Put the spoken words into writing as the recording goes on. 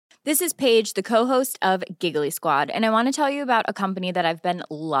This is Paige, the co-host of Giggly Squad, and I want to tell you about a company that I've been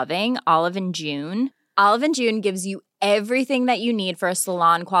loving, Olive & June. Olive & June gives you everything that you need for a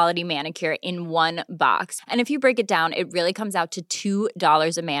salon-quality manicure in one box. And if you break it down, it really comes out to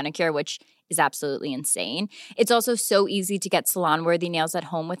 $2 a manicure, which is absolutely insane. It's also so easy to get salon-worthy nails at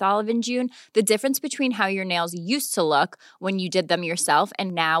home with Olive & June. The difference between how your nails used to look when you did them yourself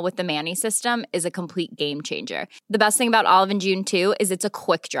and now with the Mani system is a complete game changer. The best thing about Olive & June, too, is it's a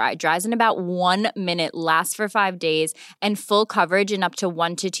quick dry. Dries in about 1 minute, lasts for 5 days, and full coverage in up to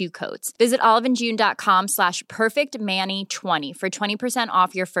 1 to 2 coats. Visit oliveandjune.com/perfectmani20 for 20%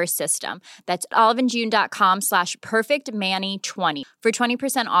 off your first system. That's oliveandjune.com/perfectmani20 for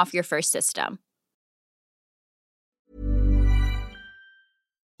 20% off your first system.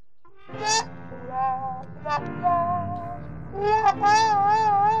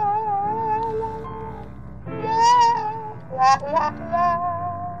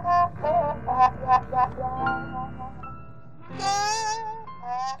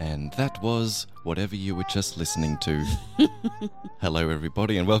 And that was whatever you were just listening to. Hello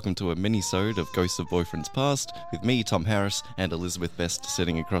everybody and welcome to a mini-sode of Ghosts of Boyfriends Past with me, Tom Harris, and Elizabeth Best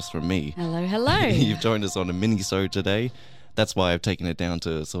sitting across from me. Hello, hello. You've joined us on a mini-sode today. That's why I've taken it down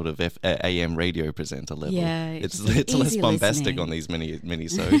to sort of AM radio presenter level. Yeah, it's less bombastic listening on these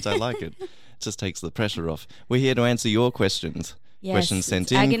mini-sodes. I like it. It just takes the pressure off. We're here to answer your questions. Yes, questions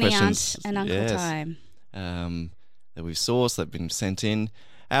sent in. Agony questions, Aunt and Uncle Time. That we've sourced, that have been sent in.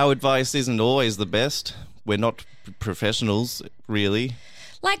 Our advice isn't always the best. We're not professionals, really.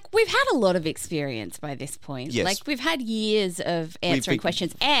 Like, we've had a lot of experience by this point. Yes. Like, we've had years of answering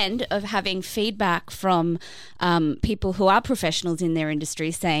questions and of having feedback from people who are professionals in their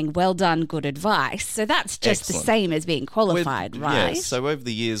industry saying, well done, good advice. So that's just Excellent. the same as being qualified, right? Yes, so over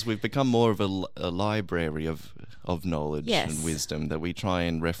the years we've become more of a library of knowledge and wisdom that we try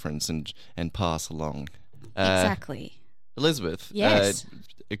and reference and pass along. Exactly. Elizabeth, Yes.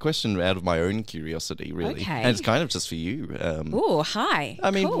 A question out of my own curiosity, really. Okay. And it's kind of just for you. Oh, hi.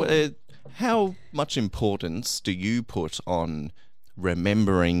 I mean, Cool. how much importance do you put on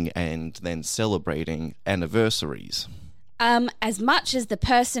remembering and then celebrating anniversaries? As much as the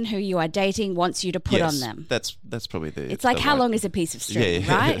person who you are dating wants you to put on them. That's probably the. It's like, how long is a piece of string,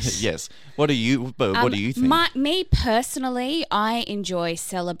 right? Yes. What do you think? Me personally, I enjoy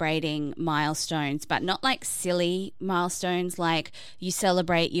celebrating milestones, but not like silly milestones. Like you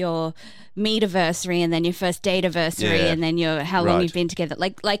celebrate your meet-iversary and then your first date-iversary and then your how long you've been together.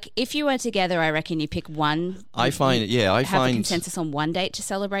 Like if you were together, I reckon you pick one. I find a consensus on one date to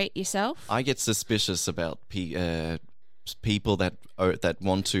celebrate yourself. I get suspicious about people that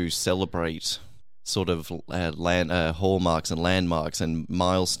want to celebrate sort of hallmarks and landmarks and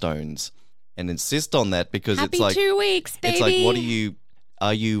milestones and insist on that because Happy it's like 2 weeks, baby. It's like, what are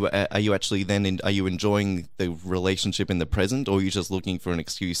you actually then are you enjoying the relationship in the present, or are you just looking for an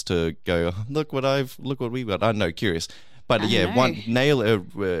excuse to go, look what we've got? I don't know, curious. But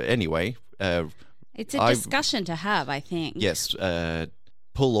anyway. It's a discussion to have, I think. Yes.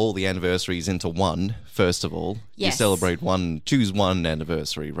 Pull all the anniversaries into one, first of all. Yes. You celebrate choose one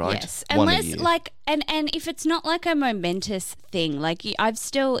anniversary, right? Yes. One a Unless, year. and if it's not like a momentous thing, like I've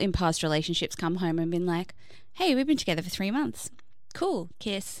still in past relationships come home and been like, hey, we've been together for 3 months. Cool,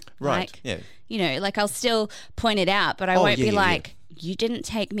 kiss. Right, like, yeah. You know, like I'll still point it out, but I won't be like, you didn't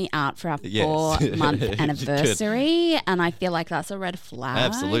take me out for our 4-month anniversary, and I feel like that's a red flag.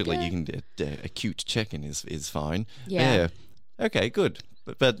 Absolutely. You can a cute check-in is fine. Yeah. Okay, good.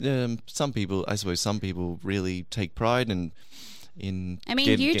 But some people really take pride in. I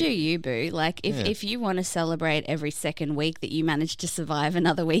mean, you do you, boo. Like, if you want to celebrate every second week that you manage to survive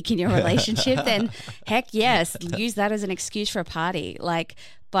another week in your relationship, then heck yes, use that as an excuse for a party. Like,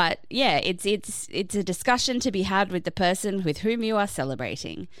 but yeah, it's a discussion to be had with the person with whom you are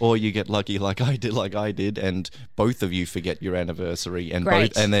celebrating. Or you get lucky, like I did, and both of you forget your anniversary, and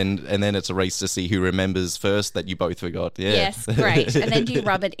great. and then it's a race to see who remembers first that you both forgot. Yeah. Yes, great. And then do you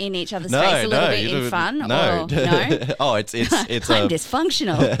rub it in each other's face a little bit in fun? No, or no. Oh, it's I'm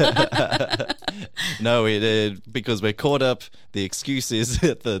dysfunctional. No, because we're caught up. The excuse is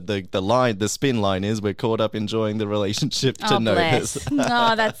the spin line is we're caught up enjoying the relationship to notice.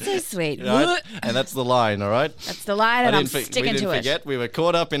 Oh, that's so sweet. Right? And that's the line, all right? That's the line, and I'm sticking to it. We didn't forget. We were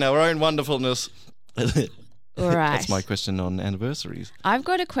caught up in our own wonderfulness. All right. That's my question on anniversaries. I've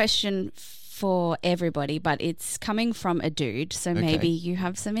got a question for everybody, but it's coming from a dude, so maybe you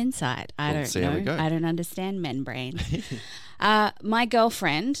have some insight. I don't know. How we go. I don't understand men brain. My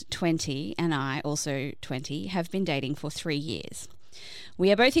girlfriend, 20, and I, also 20, have been dating for 3 years.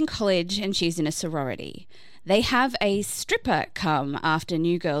 We are both in college and she's in a sorority. They have a stripper come after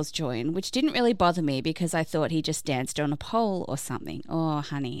new girls join, which didn't really bother me because I thought he just danced on a pole or something. Oh,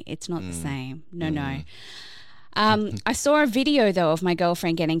 honey, it's not the same. No. I saw a video, though, of my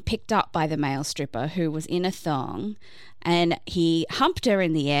girlfriend getting picked up by the male stripper who was in a thong, and he humped her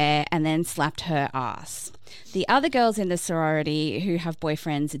in the air and then slapped her ass. The other girls in the sorority who have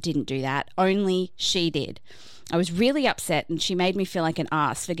boyfriends didn't do that. Only she did. I was really upset, and she made me feel like an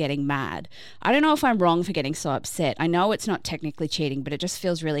ass for getting mad. I don't know if I'm wrong for getting so upset. I know it's not technically cheating, but it just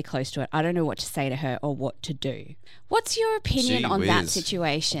feels really close to it. I don't know what to say to her or what to do. What's your opinion on that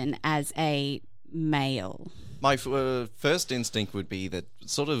situation as a male? My first instinct would be that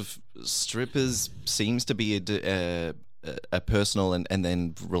sort of strippers seems to be a personal and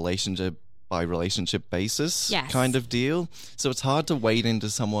then relationship by relationship basis kind of deal. So it's hard to wade into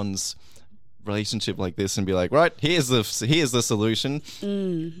someone's relationship like this and be like, right, here's the solution.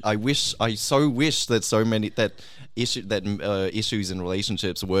 I so wish that issues in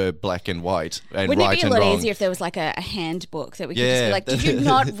relationships were black and white and Wouldn't right it be and a lot wrong. easier if there was like a handbook that we could just be like, did you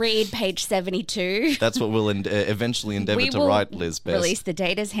not read page 72? That's what we'll eventually endeavour to write, Liz Best. Release the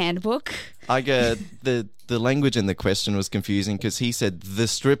Data's handbook. I get the language in the question was confusing because he said the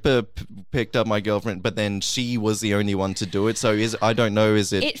stripper picked up my girlfriend, but then she was the only one to do it. So I don't know.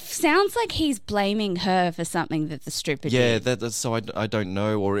 Is it? It sounds like he's blaming her for something that the stripper did. Yeah, that's so I don't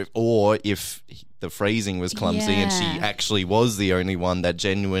know, or if the phrasing was clumsy and she actually was the only one that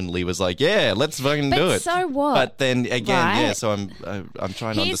genuinely was like, yeah, let's fucking do it. So what? But then again, right? So I'm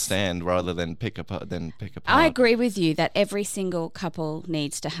trying to understand rather than pick apart. I agree with you that every single couple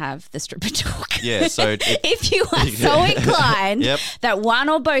needs to have the stripper talk. Yeah, so if you are so inclined that one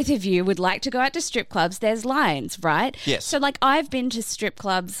or both of you would like to go out to strip clubs, there's lines, right? Yes. So like I've been to strip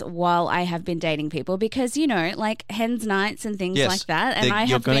clubs while I have been dating people because, you know, like hens nights and things like that. And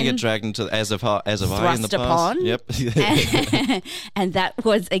you're going to get dragged into as of I in the past. Upon. Yep. And that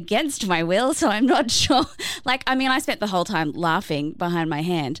was against my will, so I'm not sure. Like, I mean, I spent the whole time laughing behind my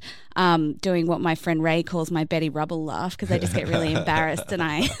hand, doing what my friend Ray calls my Betty Rubble laugh because I just get really embarrassed and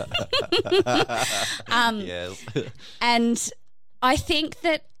I... yes. And I think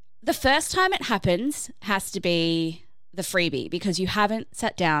that the first time it happens has to be the freebie because you haven't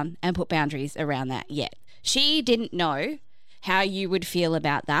sat down and put boundaries around that yet. She didn't know how you would feel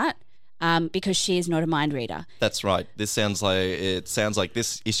about that. Because she is not a mind reader. That's right. It sounds like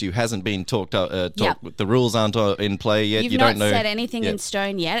this issue hasn't been talked. The rules aren't in play yet. You've you not don't know. set anything in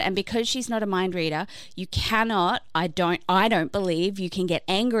stone yet, and because she's not a mind reader, you cannot. I don't believe you can get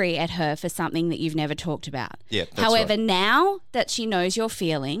angry at her for something that you've never talked about. Yeah. That's However, right. now that she knows your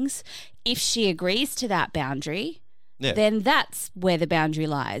feelings, if she agrees to that boundary. Yeah. Then that's where the boundary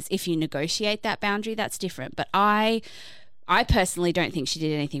lies. If you negotiate that boundary, that's different. But I personally don't think she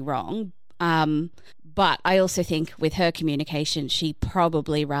did anything wrong. But I also think with her communication, she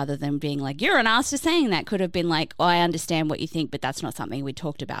probably, rather than being like, you're an ass for saying that, could have been like, I understand what you think, but that's not something we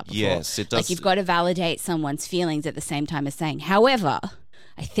talked about before. Yes, it does. Like you've got to validate someone's feelings at the same time as saying, however,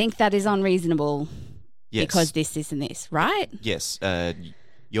 I think that is unreasonable because this and this, right? Yes.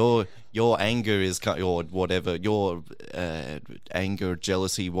 Your anger is, or whatever, your anger,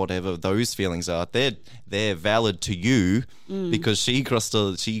 jealousy, whatever those feelings are, they're valid to you because she crossed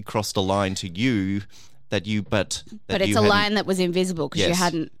a line to you that you, but it's a line that was invisible because you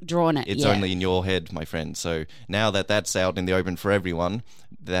hadn't drawn it. It's only in your head, my friend. So now that's out in the open for everyone,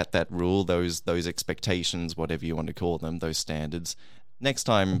 that rule, those expectations, whatever you want to call them, those standards. Next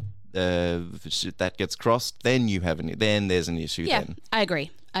time that gets crossed, then then there's an issue. Yeah, then I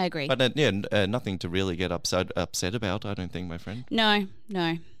agree. But nothing to really get upset about, I don't think, my friend. No.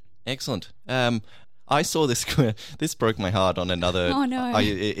 Excellent. I saw this. This broke my heart on another. Oh no!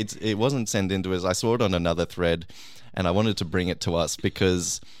 It wasn't sent into us. I saw it on another thread, and I wanted to bring it to us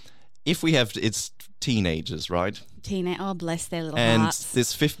because if we have, it's teenagers, right? Oh, bless their little And hearts.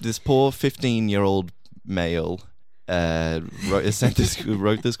 this poor 15-year-old male wrote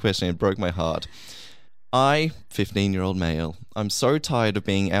this question. It broke my heart. I, 15-year-old male, I'm so tired of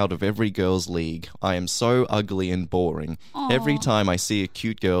being out of every girl's league. I am so ugly and boring. Aww. Every time I see a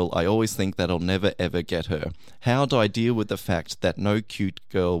cute girl, I always think that I'll never ever get her. How do I deal with the fact that no cute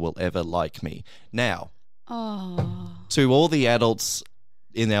girl will ever like me? Now, to all the adults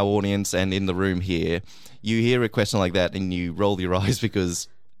in our audience and in the room here, you hear a question like that and you roll your eyes because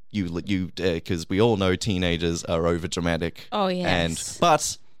because we all know teenagers are overdramatic. Oh yes,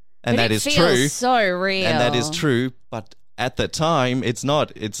 And that is true. So real. And that is true, but at the time, it's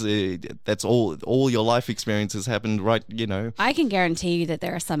not. It's that's all your life experiences happened, right? I can guarantee you that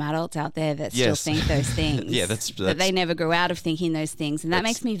there are some adults out there that still think those things. Yeah, that's that they never grew out of thinking those things, and that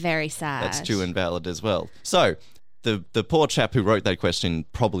makes me very sad. That's true and valid as well. So the poor chap who wrote that question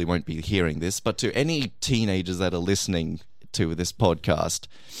probably won't be hearing this, but to any teenagers that are listening to this podcast,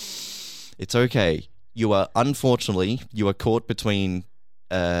 it's okay. You are caught between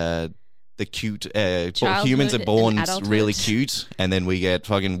the cute humans are born really cute, and then we get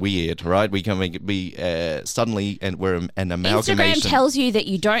fucking weird, right? We can be suddenly, and we're an amalgamation. Instagram tells you that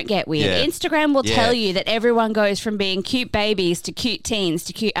you don't get weird. Yeah. Instagram will tell you that everyone goes from being cute babies to cute teens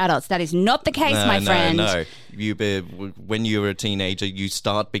to cute adults. That is not the case, my friend. No. When you're a teenager, you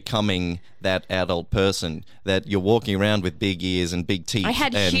start becoming that adult person that you're walking around with big ears and big teeth. I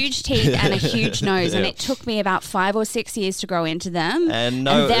had huge teeth and a huge nose, and it took me about 5 or 6 years to grow into them. And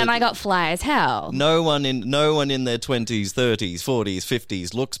then I got fly as hell. No one in their 20s, 30s, 40s,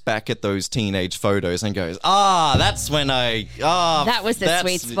 50s looks back at those teenage photos and goes, that's when that was the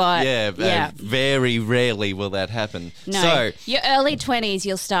sweet spot. Yeah. Very rarely will that happen. No, so your early 20s,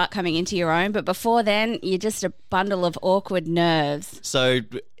 you'll start coming into your own, but before then, you're just a bundle of awkward nerves. So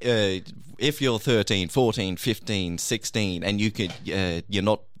if you're 13, 14, 15, 16 and you're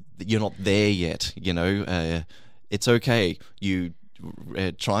not there yet, it's okay. You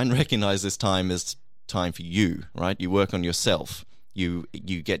try and recognize this time as time for you, right? You work on yourself. You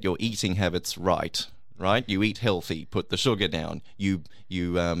get your eating habits right? You eat healthy, put the sugar down. You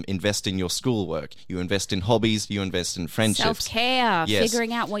invest in your schoolwork. You invest in hobbies. You invest in friendships. Self-care,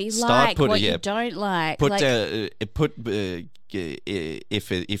 figuring out what you like, what you don't like.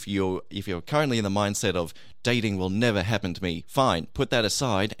 If you're currently in the mindset of dating will never happen to me, fine, put that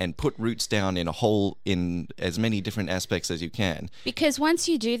aside and put roots down in a hole in as many different aspects as you can. Because once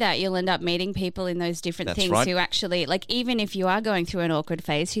you do that, you'll end up meeting people in those different things who actually, like, even if you are going through an awkward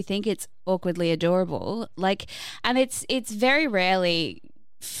phase, who think it's awkwardly adorable, and it's very rarely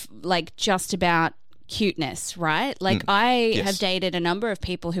just about cuteness, right? I have dated a number of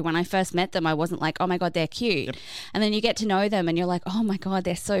people who, when I first met them, I wasn't like, oh my God, they're cute. Yep. And then you get to know them and you're like, oh my God,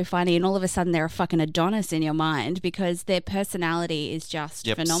 they're so funny. And all of a sudden they're a fucking Adonis in your mind because their personality is just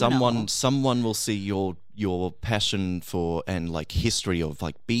phenomenal. Someone will see your passion for and history of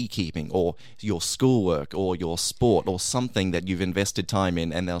beekeeping or your schoolwork or your sport or something that you've invested time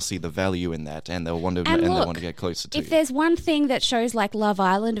in, and they'll see the value in that and they'll want to they'll want to get closer to you. If there's one thing that shows like Love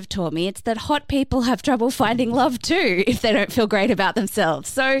Island have taught me, it's that hot people have trouble finding love too if they don't feel great about themselves.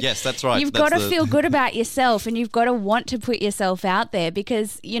 So yes, that's right. You've got to feel good about yourself, and you've got to want to put yourself out there,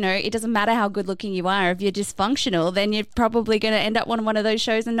 because it doesn't matter how good looking you are. If you're dysfunctional, then you're probably going to end up on one of those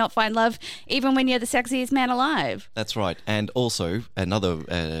shows and not find love even when you're the sexiest man alive. That's right. And also another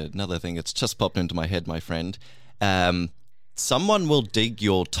thing that's just popped into my head, my friend, someone will dig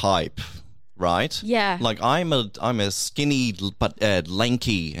your type, right? Yeah. I'm a skinny but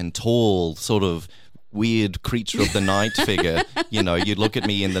lanky and tall sort of weird creature of the night figure. You look at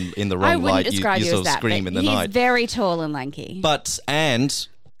me in the wrong light, you sort of scream in the night. He's very tall and lanky.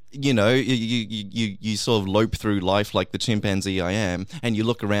 You sort of lope through life like the chimpanzee I am, and you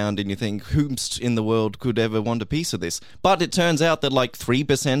look around and you think, who in the world could ever want a piece of this? But it turns out that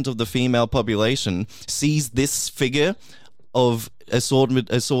 3% of the female population sees this figure of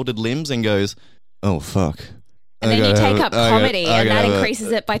assorted limbs and goes, oh, fuck. And then you take up comedy, and that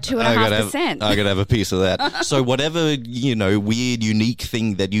increases it by 2.5%. I gotta have a piece of that. So whatever, weird, unique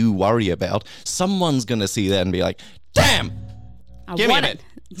thing that you worry about, someone's gonna see that and be like, damn, give me a bit.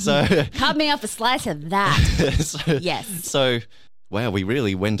 So cut me off a slice of that. Yes. So, wow, we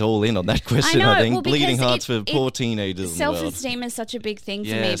really went all in on that question. I think bleeding hearts for poor teenagers. Self-esteem is such a big thing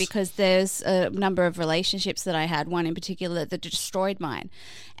for me, because there's a number of relationships that I had, one in particular that destroyed mine,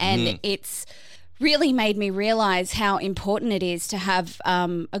 and it's really made me realize how important it is to have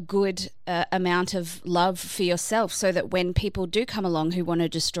a good amount of love for yourself, so that when people do come along who want to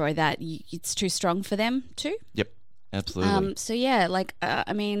destroy that, it's too strong for them too. Yep. Absolutely.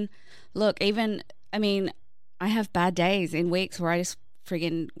 I have bad days in weeks where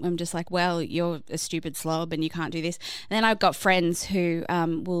I'm just like, well, you're a stupid slob and you can't do this. And then I've got friends who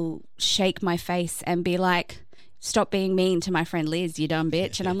will shake my face and be like, stop being mean to my friend Liz, you dumb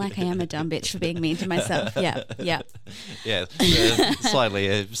bitch. And I'm like, I am a dumb bitch for being mean to myself. Yeah. Yeah,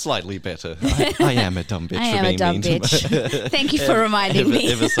 slightly better. I am a dumb bitch for being mean to myself. Thank you for reminding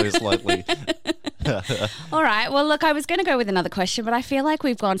me. Ever so slightly. All right. Well, look, I was going to go with another question, but I feel like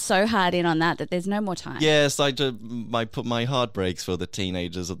we've gone so hard in on that there's no more time. Yes, my heart breaks for the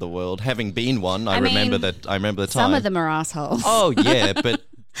teenagers of the world. Having been one, I remember the time. Some of them are assholes. Oh yeah, but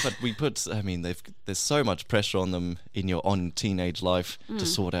But there's so much pressure on them in your teenage life to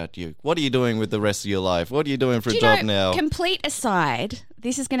sort out what are you doing with the rest of your life? What are you doing for a job now? Complete aside,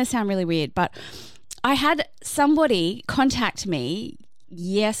 this is going to sound really weird, but I had somebody contact me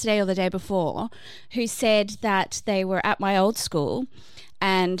yesterday or the day before who said that they were at my old school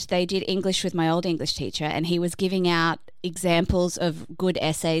and they did English with my old English teacher, and he was giving out examples of good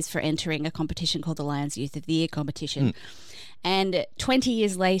essays for entering a competition called the Lions Youth of the Year competition. And 20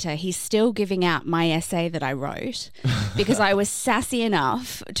 years later, he's still giving out my essay that I wrote because I was sassy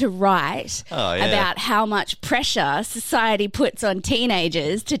enough to write about how much pressure society puts on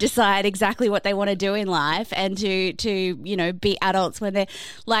teenagers to decide exactly what they want to do in life and to be adults when they're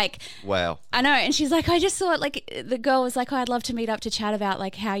like... Wow. I know. And she's like, I just thought, like, the girl was like, I'd love to meet up to chat about,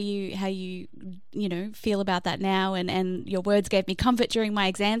 like, how you feel about that now. And your words gave me comfort during my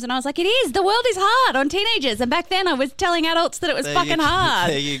exams. And I was like, it is. The world is hard on teenagers. And back then I was telling adults that it was fucking hard.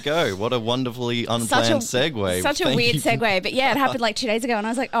 There you go. What a wonderfully unplanned segue. Such a weird segue. But yeah, it happened like 2 days ago and I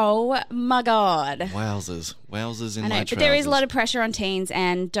was like, oh my God. Wowzers in my trousers. But there is a lot of pressure on teens,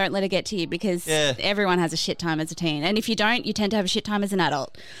 and don't let it get to you because everyone has a shit time as a teen. And if you don't, you tend to have a shit time as an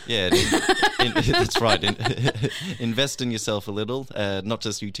adult. Yeah, that's right. Invest in yourself a little. Not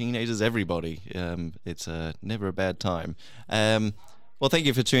just you teenagers, everybody. It's never a bad time. Well, thank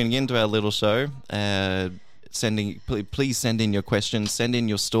you for tuning in to our little show. Please send in your questions, send in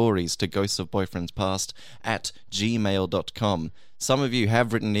your stories to ghostsofboyfriendspast@gmail.com. Some of you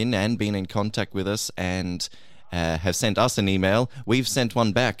have written in and been in contact with us and have sent us an email. We've sent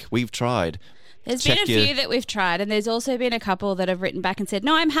one back. We've tried. There's been a few that we've tried, and there's also been a couple that have written back and said,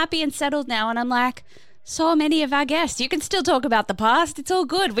 no, I'm happy and settled now. And I'm like, so many of our guests, you can still talk about the past. It's all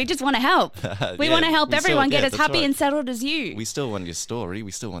good. We just want to help. We want to help everyone get as happy and settled as you. We still want your story.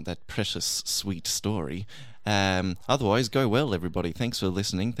 We still want that precious, sweet story. Otherwise, go well, everybody. Thanks for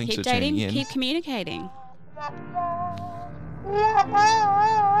listening. Thanks for tuning in. Keep communicating.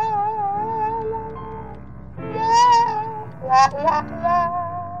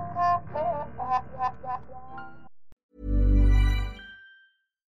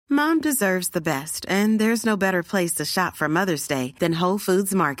 Mom deserves the best, and there's no better place to shop for Mother's Day than Whole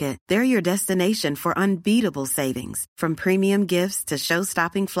Foods Market. They're your destination for unbeatable savings, from premium gifts to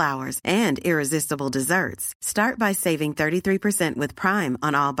show-stopping flowers and irresistible desserts. Start by saving 33% with Prime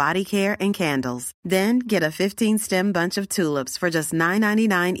on all body care and candles. Then get a 15-stem bunch of tulips for just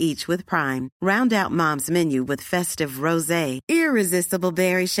 $9.99 each with Prime. Round out Mom's menu with festive rosé, irresistible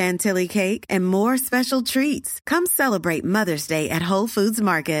berry chantilly cake, and more special treats. Come celebrate Mother's Day at Whole Foods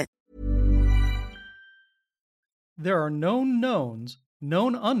Market. There are known knowns,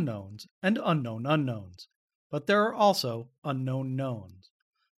 known unknowns, and unknown unknowns. But there are also unknown knowns.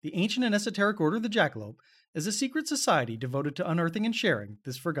 The ancient and esoteric Order of the Jackalope is a secret society devoted to unearthing and sharing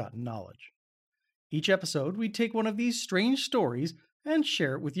this forgotten knowledge. Each episode, we take one of these strange stories and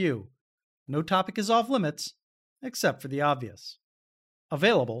share it with you. No topic is off limits, except for the obvious.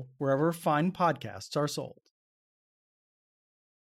 Available wherever fine podcasts are sold.